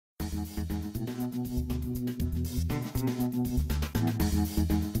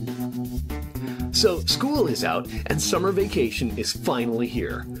So, school is out and summer vacation is finally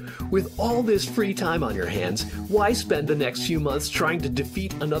here. With all this free time on your hands, why spend the next few months trying to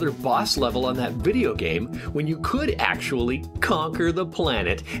defeat another boss level on that video game when you could actually conquer the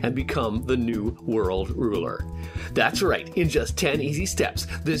planet and become the new world ruler? That's right, in just 10 easy steps,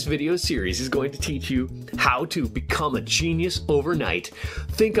 this video series is going to teach you how to become a genius overnight,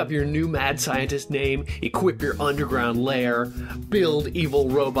 think up your new mad scientist name, equip your underground lair, build evil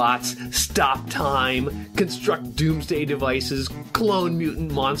robots, stop time, construct doomsday devices, clone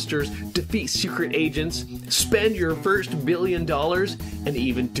mutant monsters, defeat secret agents, spend your first $1 billion, and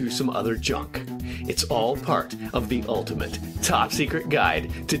even do some other junk. It's all part of the ultimate top secret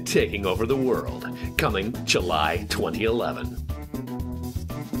guide to taking over the world, coming July 2011.